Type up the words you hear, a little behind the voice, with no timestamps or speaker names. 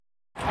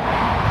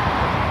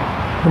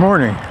Good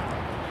morning.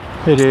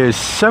 It is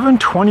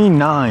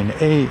 7:29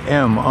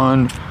 a.m.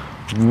 on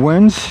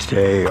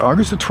Wednesday,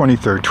 August the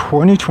 23rd,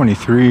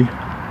 2023.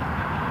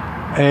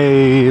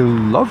 A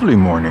lovely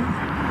morning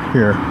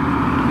here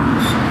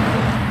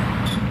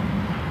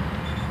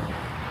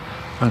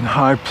on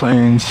high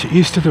plains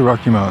east of the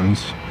Rocky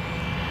Mountains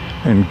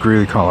in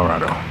Greeley,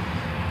 Colorado.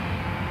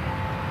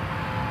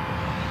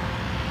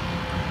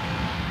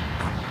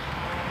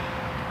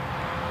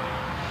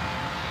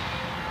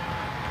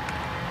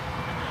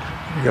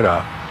 You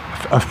got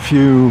a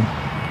few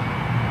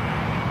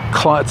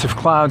clots of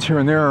clouds here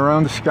and there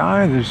around the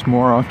sky. There's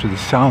more off to the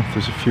south.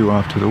 There's a few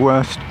off to the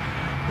west.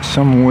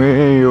 Some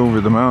way over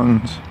the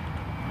mountains.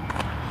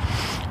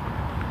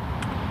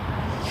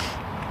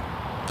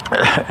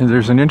 And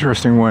there's an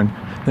interesting one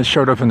that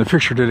showed up in the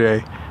picture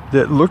today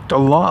that looked a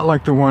lot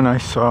like the one I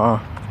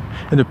saw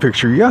in the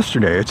picture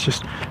yesterday. It's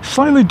just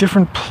slightly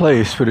different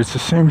place, but it's the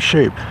same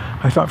shape.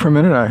 I thought for a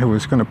minute I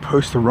was going to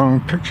post the wrong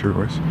picture.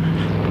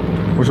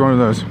 It was one of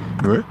those,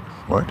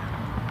 what?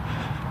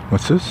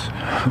 What's this?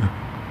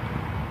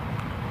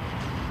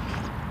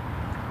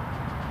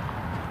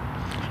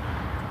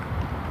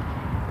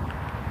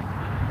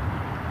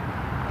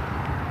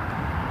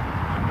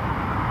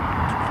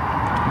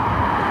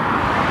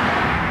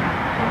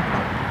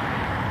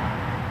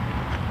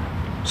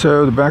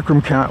 So the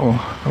backroom cat will,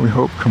 we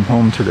hope, come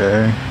home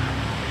today.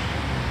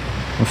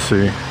 We'll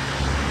see.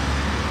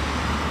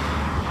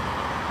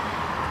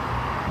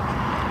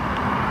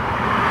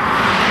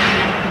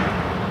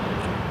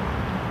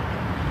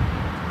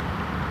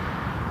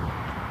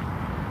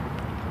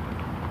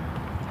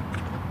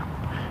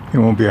 He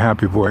won't be a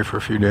happy boy for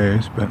a few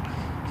days, but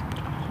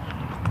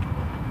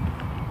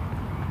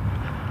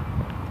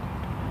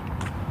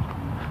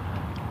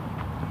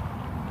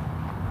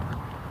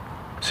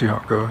see how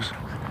it goes.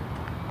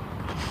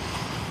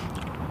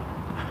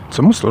 It's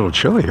almost a little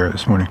chilly here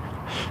this morning.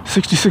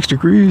 66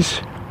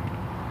 degrees.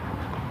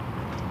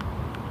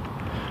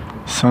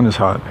 Sun is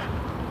hot,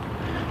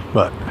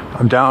 but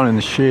I'm down in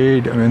the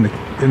shade. I'm in the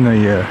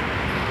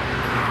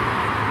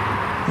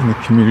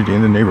community,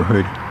 in the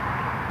neighborhood.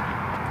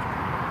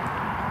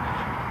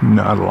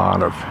 Not a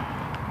lot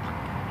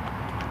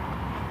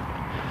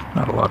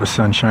of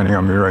sun shining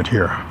on me right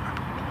here.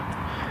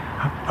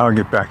 I'll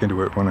get back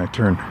into it when I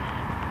turn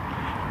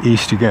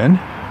east again,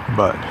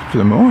 but for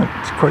the moment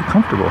it's quite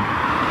comfortable.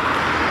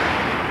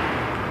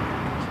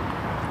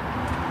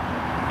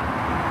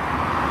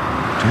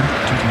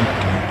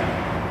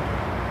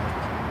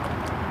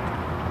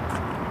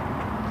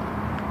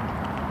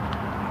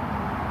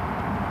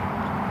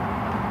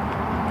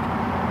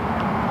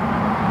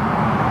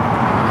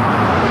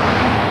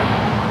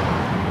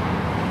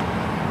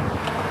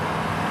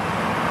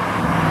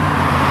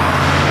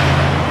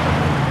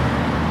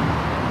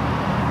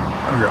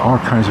 All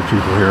kinds of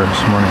people here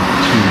this morning.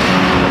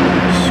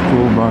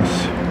 School bus.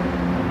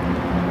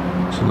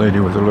 There's a lady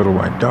with a little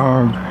white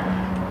dog.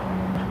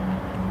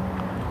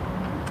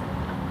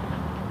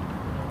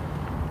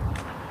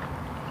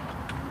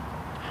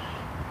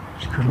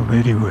 There's got a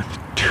lady with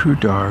two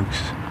dogs.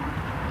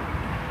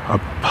 A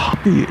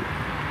puppy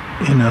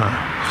in a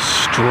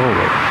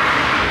stroller.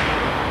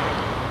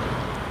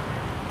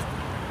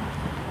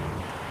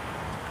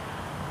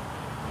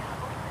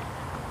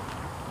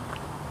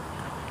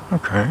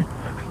 Okay.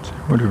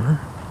 Whatever.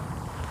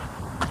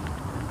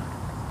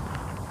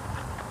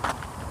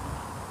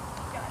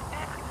 Got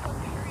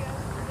acupuncture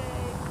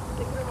yesterday.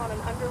 They put him on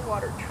an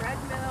underwater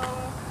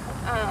treadmill.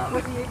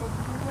 Was he able to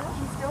do that?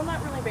 He's still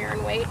not really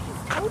bearing weight.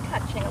 He's toe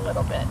touching a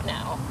little bit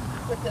now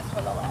with this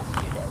one the last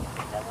few days.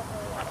 He doesn't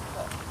really want to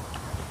push.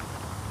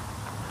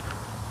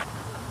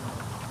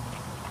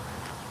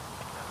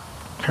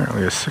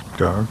 Apparently a sick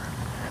dog.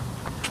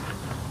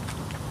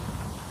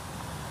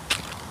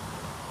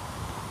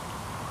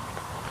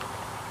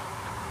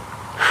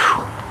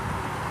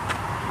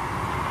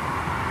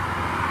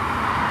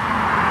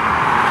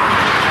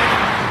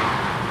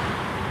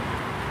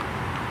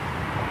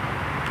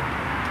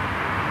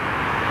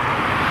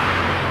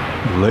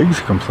 Legs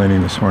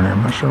complaining this morning.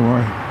 I'm not sure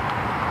why.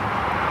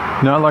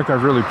 Not like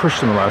I've really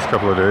pushed in the last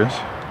couple of days.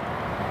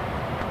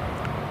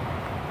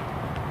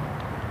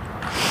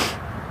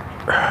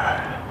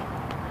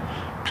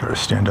 Try to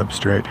stand up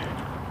straight.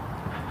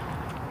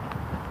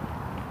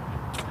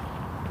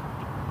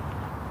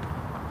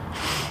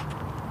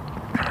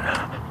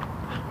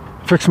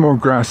 Fix some more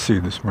grass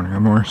seed this morning.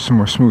 Some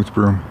more smooth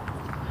broom.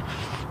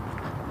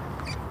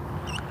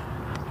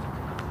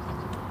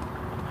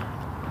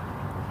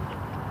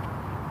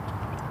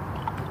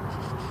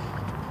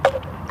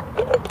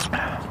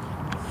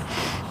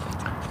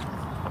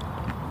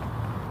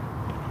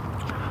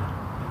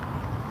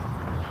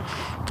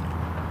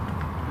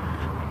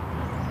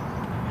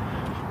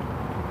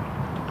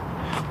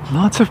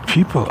 Lots of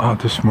people out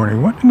this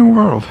morning. What in the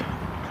world?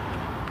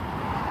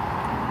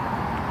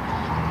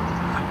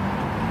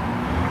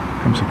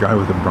 Comes a guy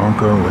with a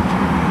Bronco with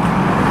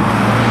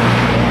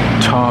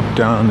top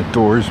down, the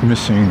doors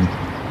missing.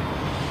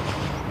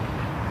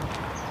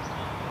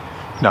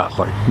 Not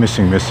like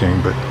missing,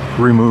 but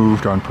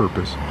removed on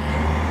purpose.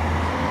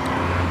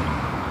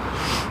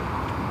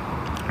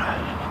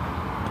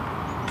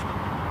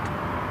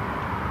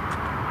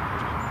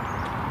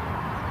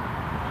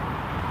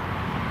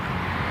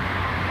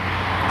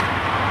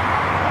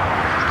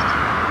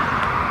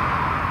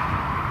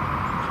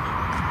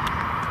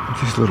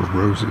 These little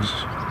roses.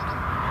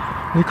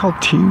 Are they called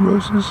tea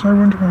roses? I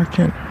wonder. I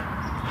can't.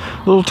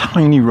 Little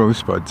tiny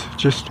rosebuds.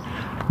 Just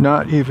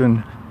not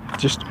even.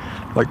 Just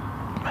like.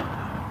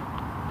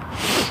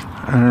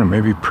 I don't know.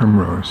 Maybe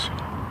primrose.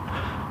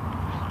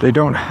 They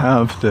don't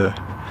have the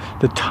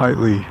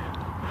tightly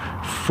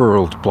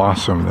furled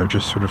blossom. They're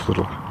just sort of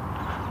little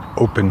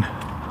open.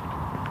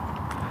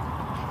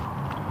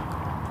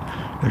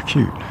 They're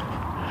cute.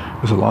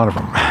 There's a lot of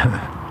them.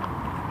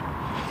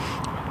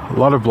 A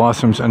lot of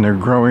blossoms, and they're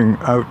growing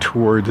out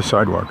toward the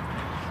sidewalk.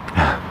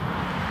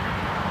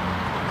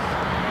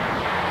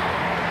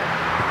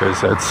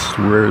 Because that's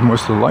where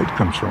most of the light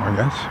comes from, I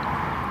guess.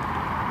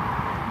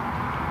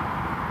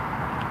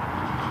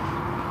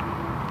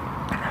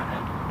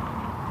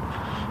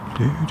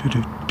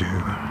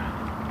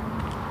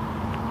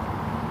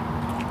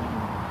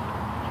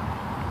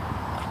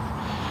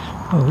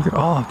 Oh, look at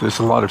all. There's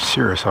a lot of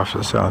cirrus off to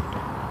the south.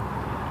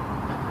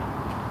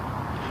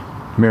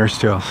 Mare's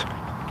tails.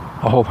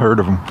 A whole herd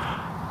of them.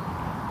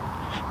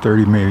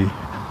 30 maybe.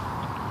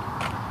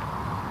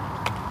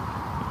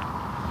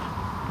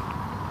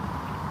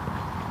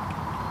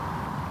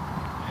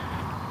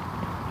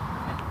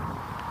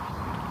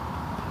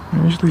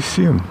 I usually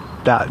see them,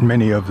 that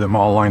many of them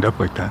all lined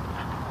up like that.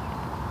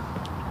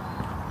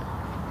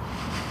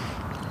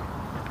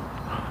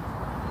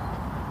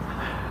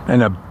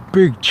 And a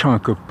big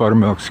chunk of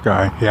buttermilk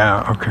sky.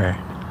 Yeah, okay.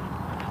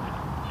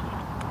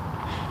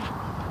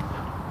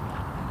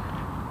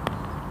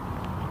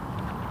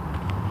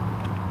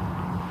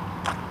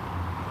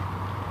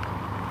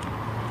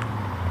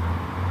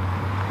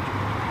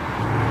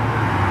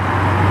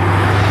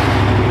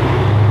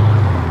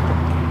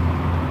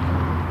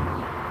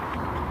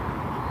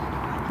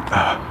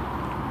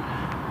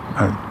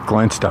 I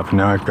glanced up and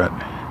now I've got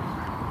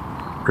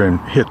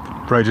hit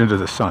right into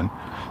the sun,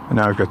 and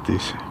now I've got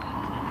these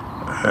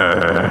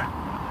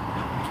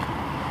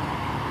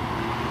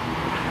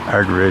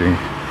aggravating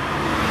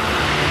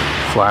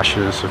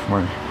flashes of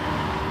my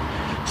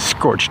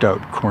scorched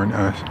out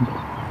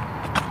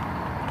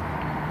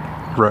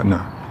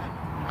retina.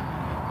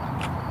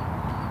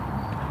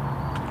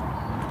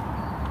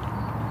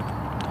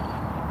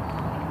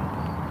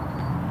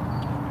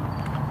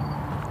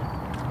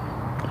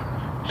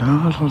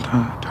 Da, da,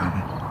 da, da.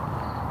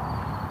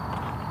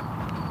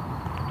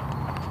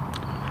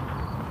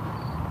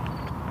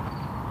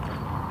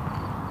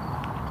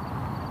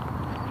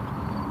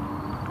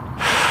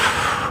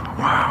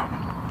 Wow.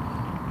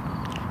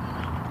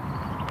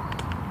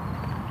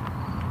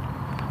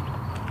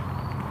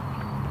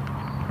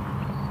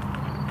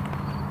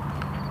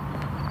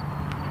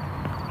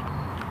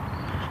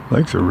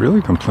 Legs are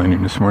really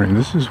complaining this morning.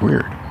 This is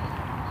weird.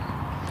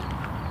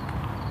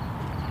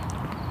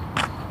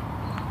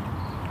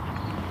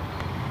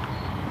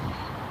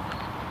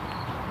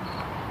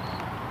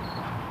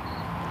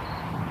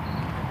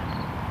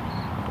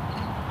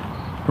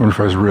 I wonder if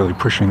I was really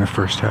pushing the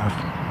first half.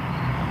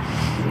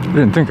 I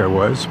didn't think I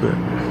was, but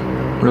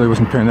really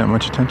wasn't paying that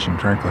much attention,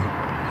 frankly.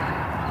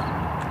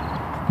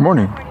 Good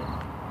morning.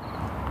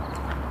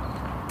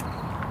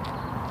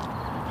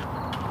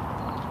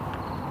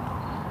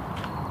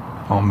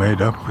 All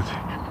made up with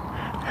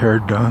hair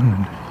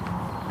done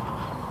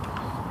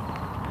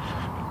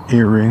and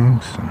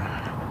earrings and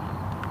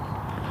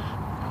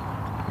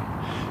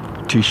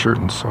t-shirt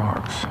and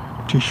socks,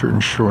 t-shirt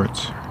and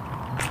shorts.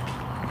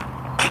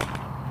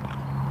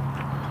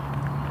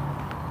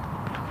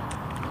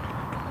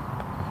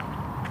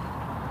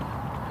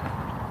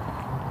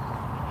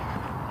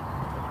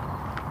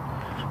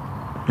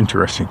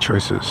 Interesting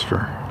choices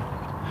for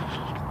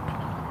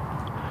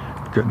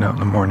getting out in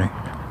the morning.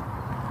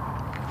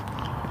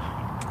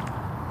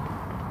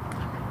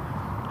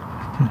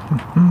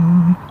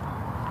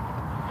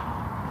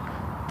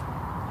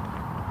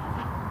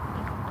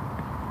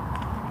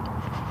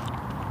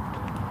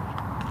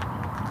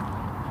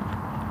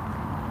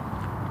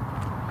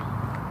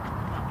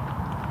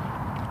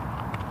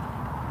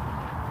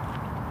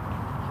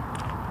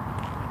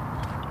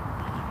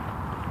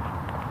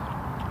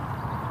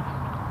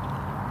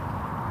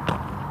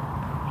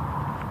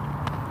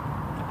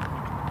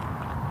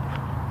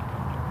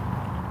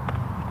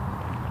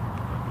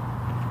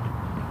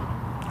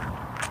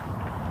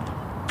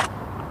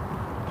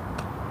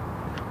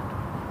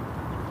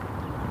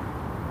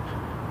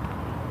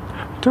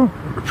 Don't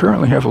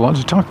apparently have a lot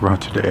to talk about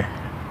today.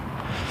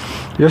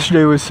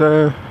 Yesterday was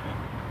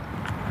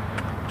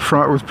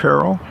fraught with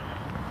peril.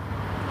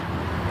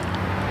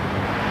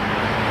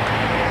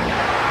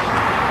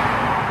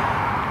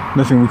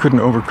 Nothing we couldn't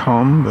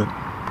overcome, but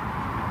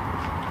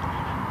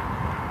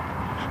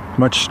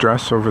much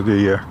stress over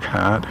the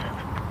cat.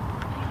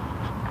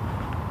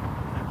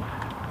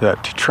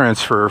 That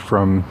transfer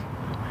from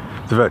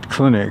the vet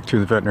clinic to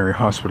the veterinary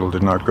hospital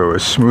did not go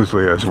as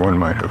smoothly as one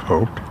might have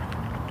hoped.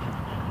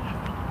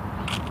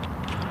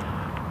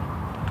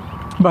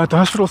 But the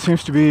hospital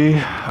seems to be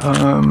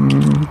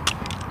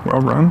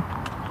well run.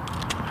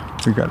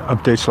 We got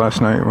updates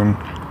last night when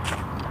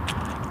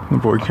the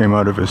boy came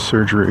out of his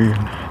surgery.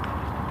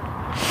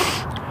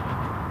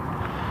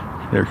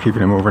 They're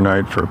keeping him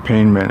overnight for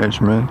pain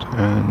management,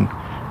 and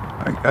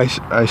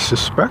I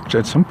suspect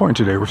at some point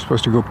today we're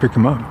supposed to go pick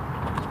him up.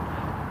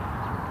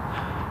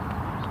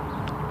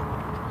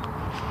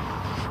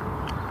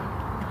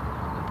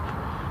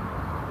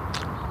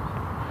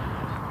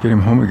 Get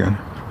him home again.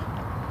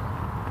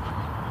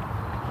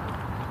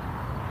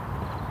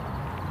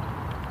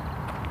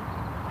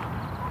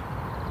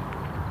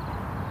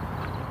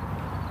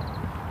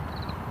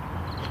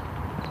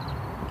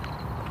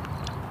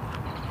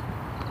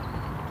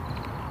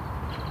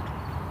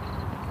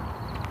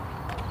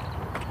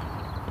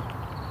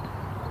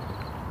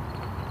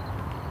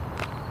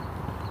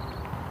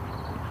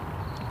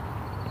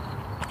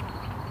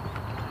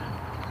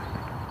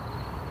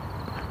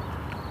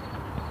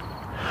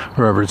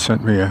 Robert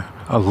sent me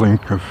a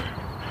link of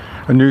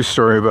a news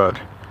story about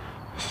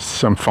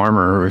some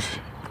farmer who was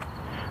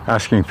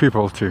asking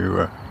people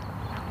to,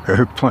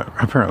 who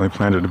apparently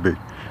planted a big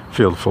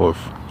field full of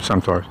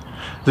sunflowers,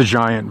 the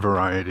giant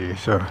variety.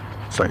 So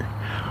it's like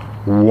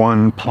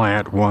one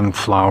plant, one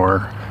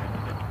flower,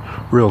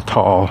 real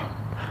tall.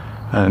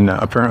 And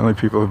apparently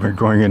people have been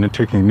going in and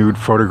taking nude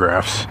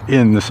photographs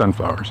in the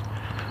sunflowers,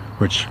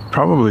 which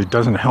probably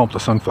doesn't help the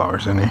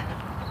sunflowers any.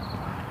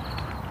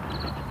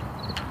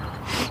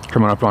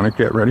 Coming up on it,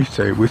 get ready,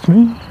 say with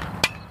me.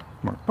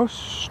 Mark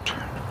post.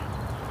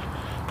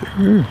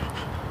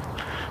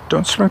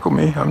 Don't sprinkle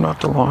me, I'm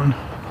not the lawn.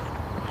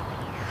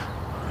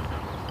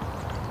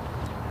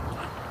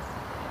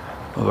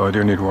 Although I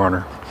do need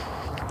water.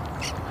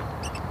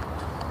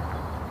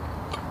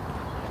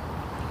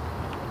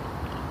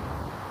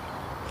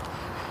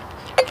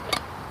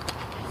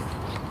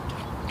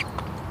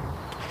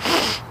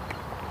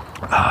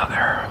 Ah,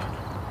 there.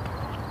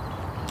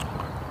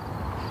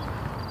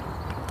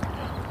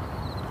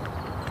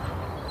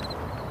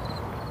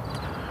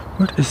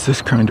 What is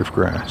this kind of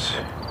grass?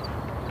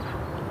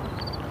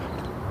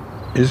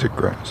 Is it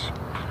grass?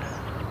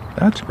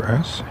 That's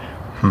grass.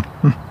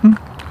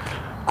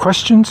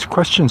 Questions?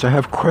 Questions. I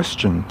have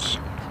questions.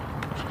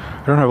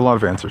 I don't have a lot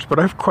of answers, but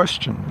I have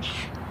questions.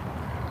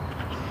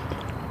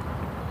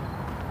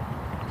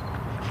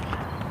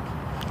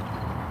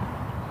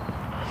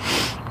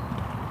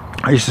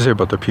 I used to say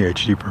about the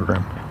PhD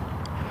program.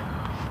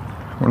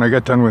 When I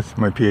got done with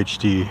my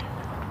PhD,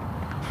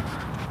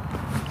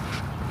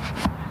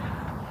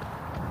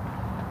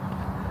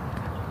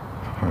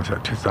 what was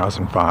that,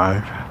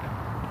 2005?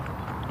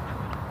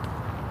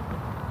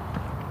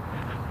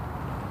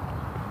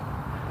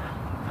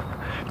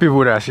 People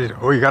would ask you,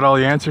 oh, you got all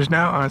the answers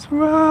now? And I said,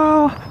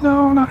 well,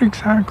 no, not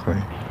exactly.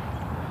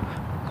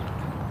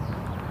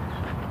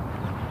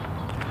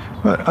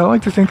 But I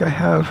like to think I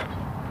have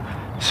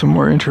some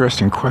more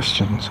interesting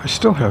questions. I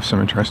still have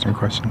some interesting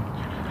questions.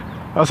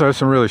 I also have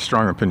some really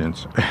strong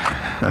opinions.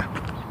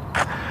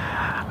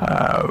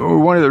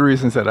 One of the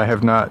reasons that I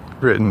have not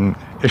written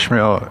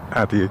Ishmael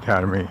at the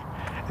Academy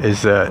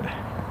is that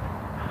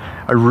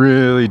I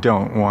really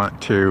don't want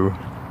to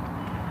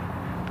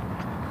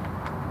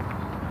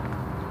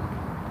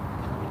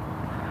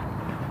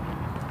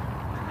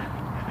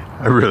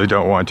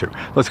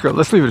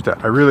let's leave it at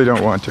that. I really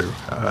don't want to.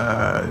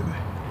 I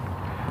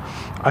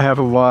have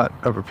a lot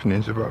of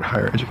opinions about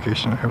higher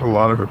education. I have a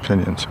lot of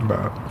opinions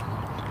about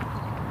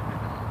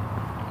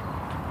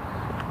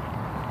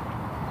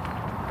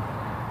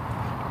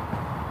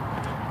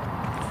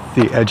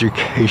the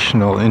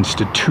educational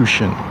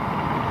institution.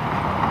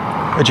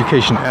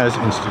 Education as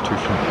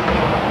institution.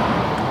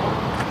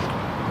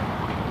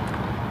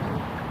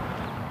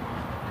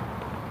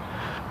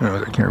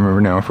 I can't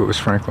remember now if it was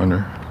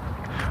Franklin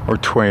or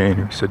Twain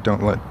who said,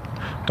 don't let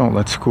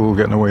school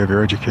get in the way of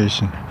your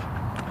education.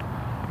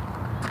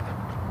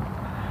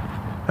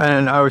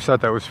 And I always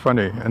thought that was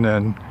funny. And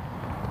then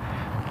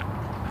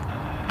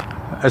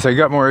as I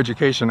got more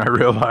education, I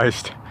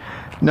realized,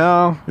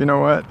 no, you know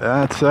what?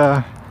 That's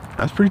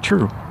pretty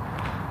true.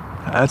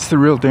 That's the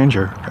real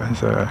danger,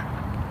 guys.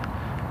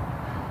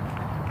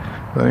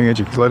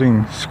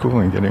 Letting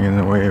schooling getting in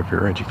the way of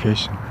your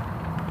education.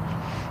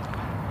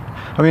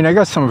 I mean, I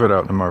got some of it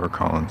out in Margaret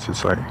Collins.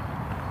 It's like,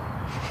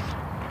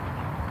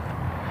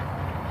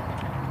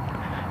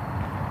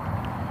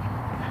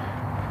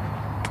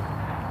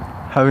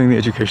 having the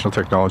educational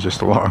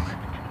technologist along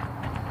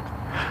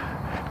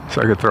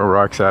so I could throw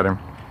rocks at him.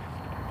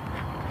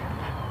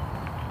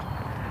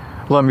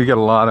 Let me get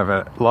a lot of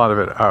it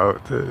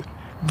out. The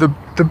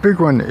big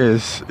one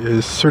is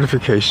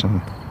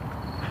certification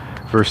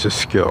versus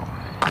skill.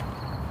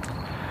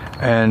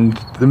 And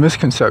the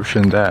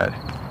misconception that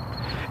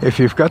if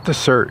you've got the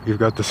cert, you've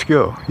got the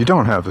skill. You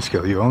don't have the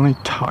skill. You only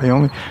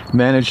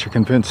managed to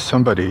convince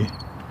somebody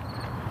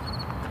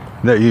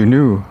that you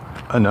knew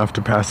enough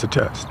to pass the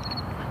test.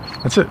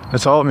 That's it.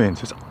 That's all it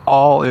means. It's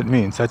all it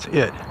means. That's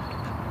it.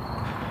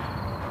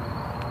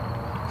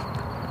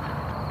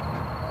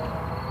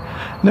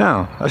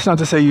 Now, that's not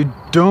to say you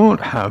don't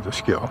have the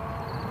skill.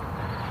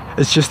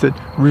 It's just that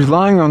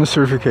relying on the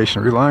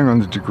certification, relying on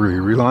the degree,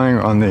 relying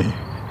on the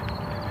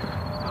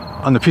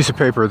piece of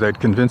paper that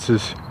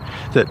convinces,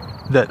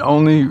 that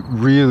only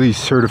really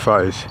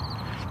certifies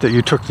that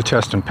you took the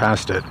test and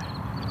passed it,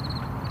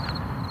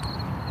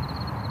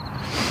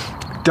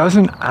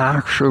 doesn't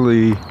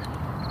actually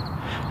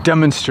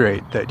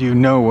demonstrate that you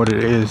know what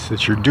it is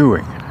that you're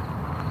doing.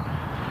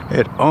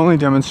 It only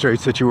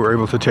demonstrates that you were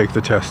able to take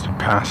the test and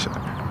pass it.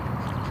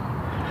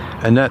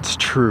 And that's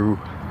true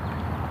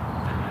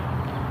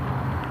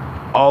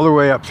all the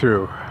way up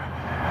through.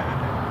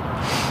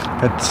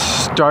 It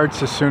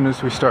starts as soon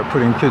as we start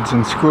putting kids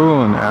in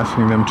school and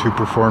asking them to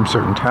perform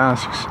certain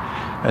tasks,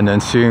 and then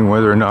seeing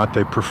whether or not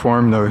they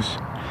perform those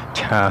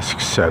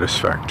tasks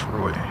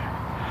satisfactorily.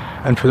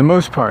 And for the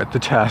most part, the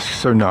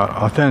tasks are not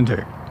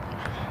authentic.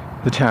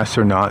 The tasks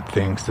are not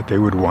things that they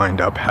would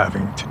wind up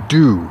having to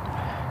do.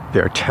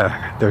 They're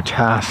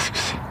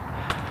tasks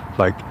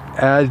like,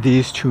 add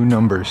these two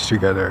numbers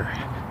together.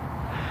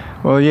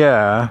 Well,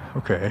 yeah,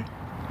 okay.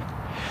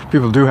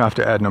 People do have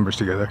to add numbers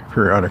together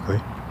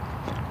periodically.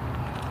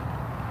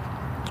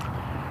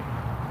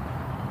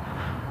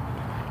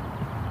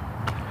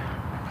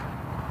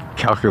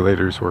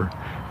 Calculators were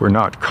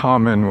not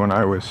common when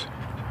I was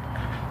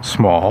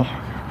small.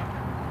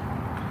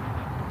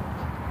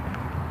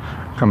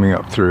 Coming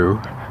up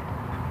through.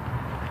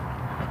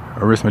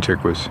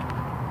 Arithmetic was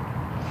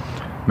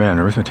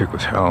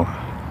hell.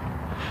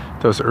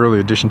 Those early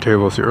addition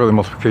tables, the early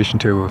multiplication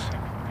tables.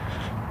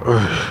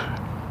 Ugh.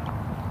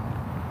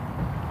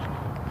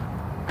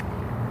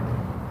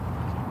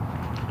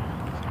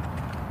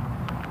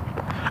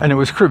 And it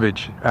was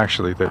cribbage,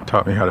 actually, that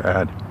taught me how to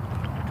add.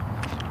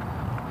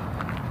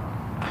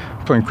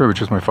 Playing cribbage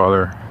with my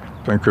father,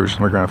 playing cribbage with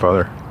my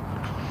grandfather.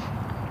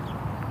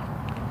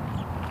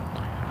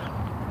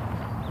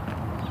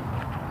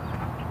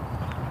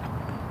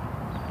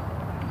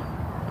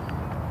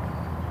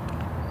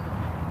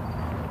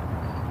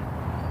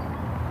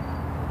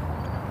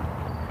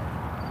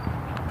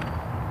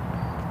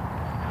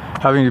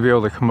 Having to be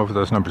able to come up with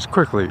those numbers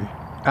quickly,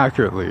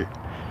 accurately,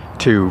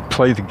 to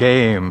play the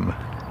game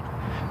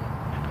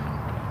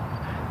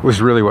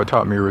was really what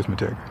taught me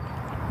arithmetic.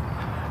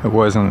 It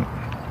wasn't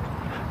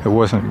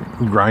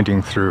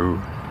grinding through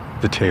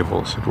the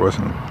tables. It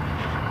wasn't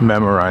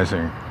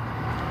memorizing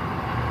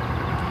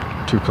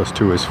 2 plus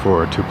 2 is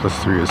 4, 2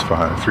 plus 3 is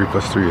 5, 3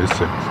 plus 3 is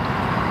 6.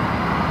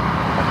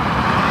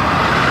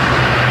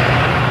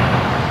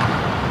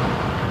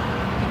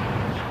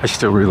 I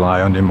still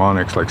rely on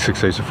mnemonics like 6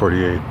 8s of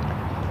 48.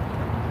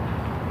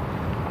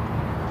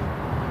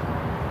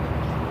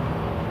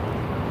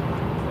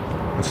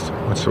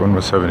 What's the one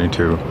with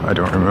 72? I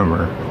don't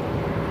remember.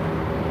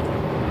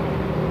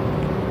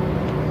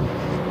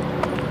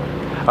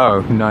 Oh,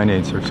 9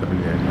 8s or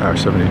 78, or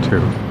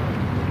 72.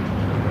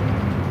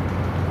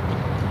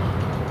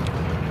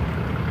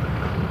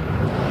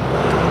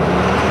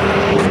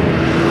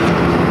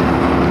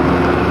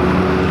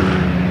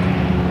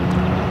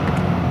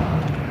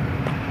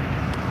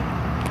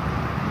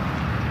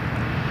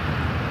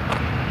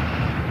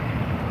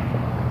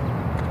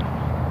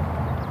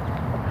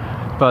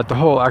 But the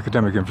whole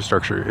academic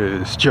infrastructure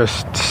is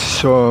just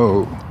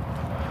so...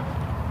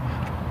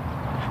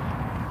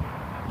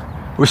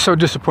 It was so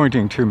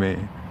disappointing to me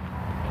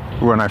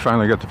when I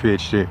finally got the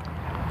PhD.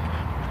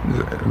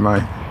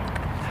 My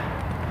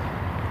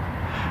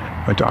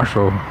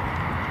doctoral...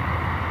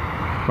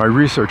 My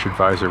research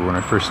advisor, when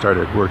I first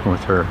started working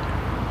with her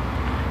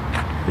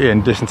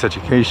in distance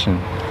education,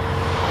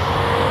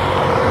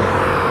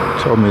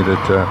 told me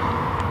that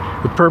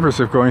the purpose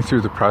of going through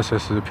the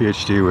process of the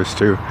PhD was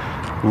to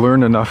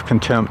learn enough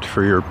contempt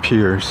for your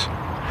peers,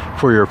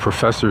 for your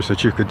professors,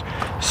 that you could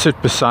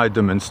sit beside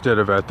them instead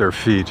of at their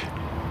feet.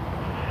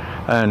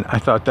 And I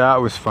thought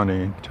that was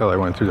funny until I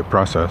went through the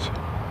process.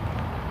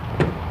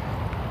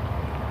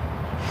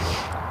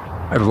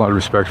 I have a lot of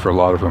respect for a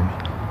lot of them.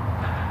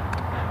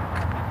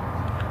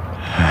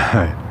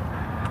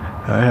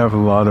 I have a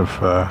lot of...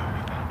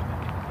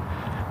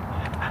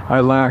 I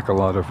lack a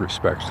lot of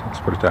respect, let's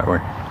put it that way.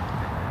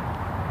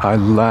 I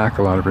lack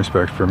a lot of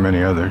respect for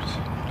many others.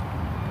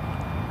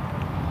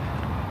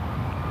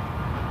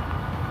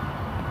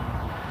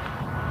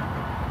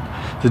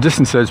 The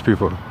distance edge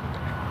people,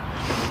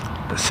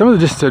 some of the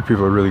distance edge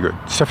people are really good.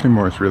 Stephanie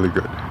Moore is really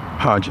good.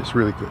 Hodge is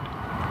really good.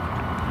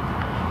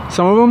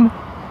 Some of them,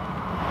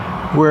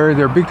 where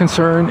their big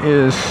concern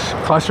is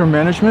classroom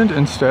management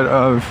instead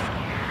of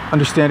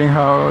understanding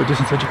how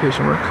distance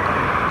education works.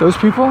 Those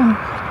people,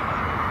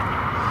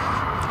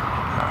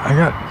 I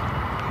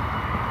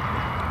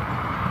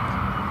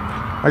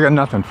got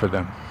nothing for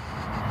them.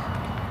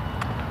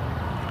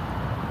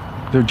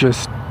 They're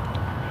just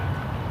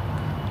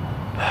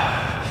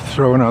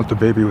throwing out the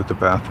baby with the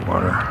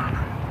bathwater.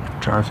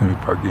 Drives me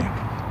buggy.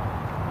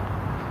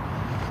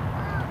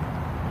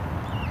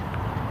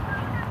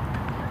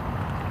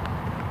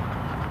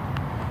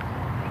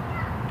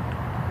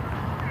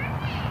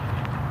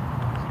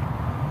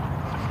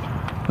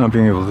 Not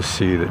being able to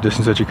see that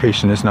distance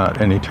education is not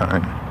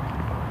anytime,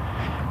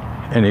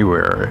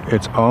 anywhere.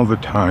 It's all the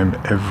time,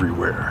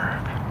 everywhere.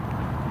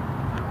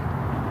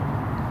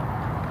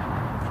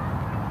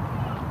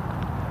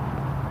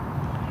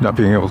 Not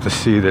being able to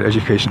see that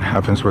education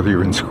happens whether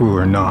you're in school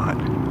or not.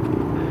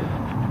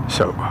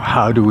 So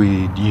how do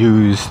we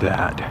use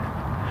that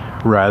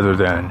rather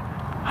than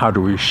how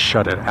do we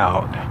shut it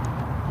out?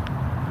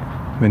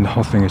 I mean, the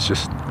whole thing is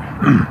just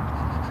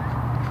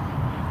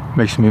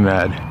makes me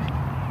mad.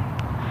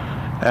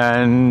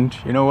 And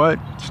you know what?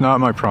 It's not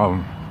my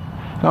problem.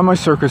 Not my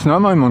circus,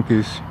 not my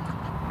monkeys.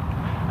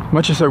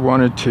 Much as I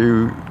wanted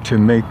to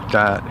make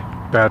that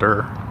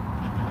better,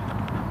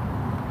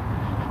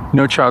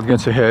 No Child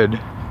Gets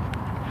Ahead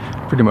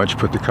pretty much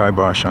put the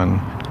kibosh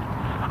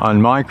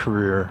on my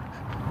career.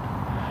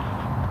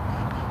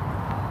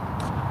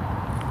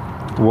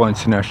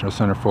 Once the National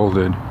Center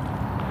folded,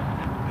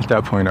 at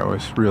that point I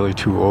was really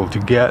too old to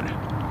get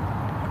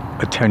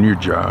a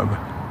tenured job.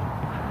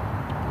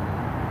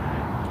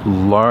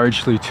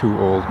 Largely too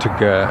old to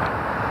get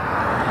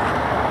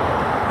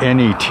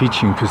any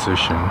teaching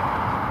position.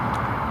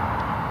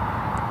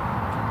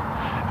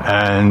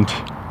 And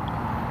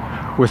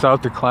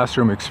without the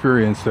classroom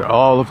experience that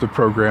all of the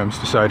programs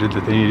decided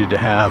that they needed to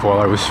have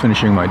while I was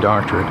finishing my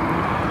doctorate,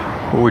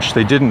 which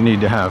they didn't need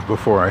to have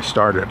before I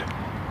started,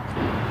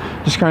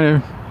 just kind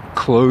of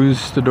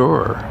closed the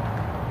door.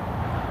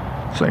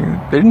 It's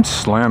like they didn't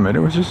slam it, it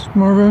was just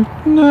more of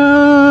a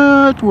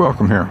not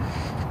welcome here.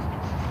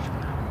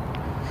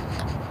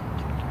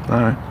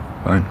 Alright,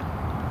 fine.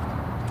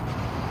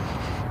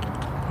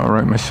 I'll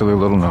write my silly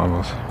little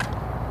novels.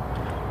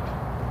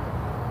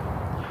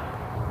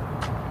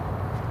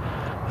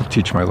 I'll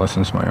teach my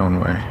lessons my own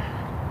way.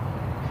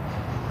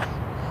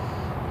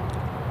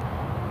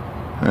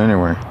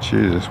 Anyway,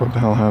 Jesus, what the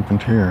hell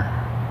happened here?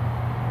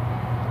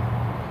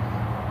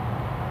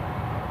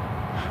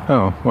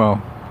 Oh,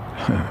 well,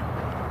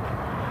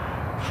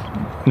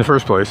 in the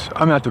first place,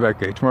 I'm at the back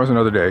gate. Tomorrow's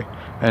another day,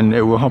 and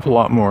it will help a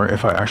lot more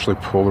if I actually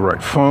pull the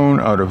right phone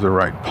out of the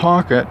right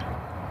pocket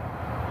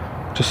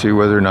to see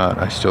whether or not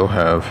I still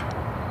have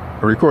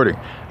a recording.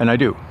 And I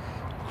do.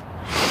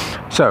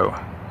 So,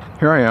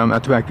 here I am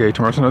at the back gate.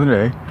 Tomorrow's another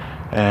day,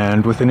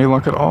 and with any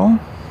luck at all,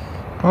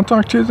 I'll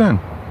talk to you then.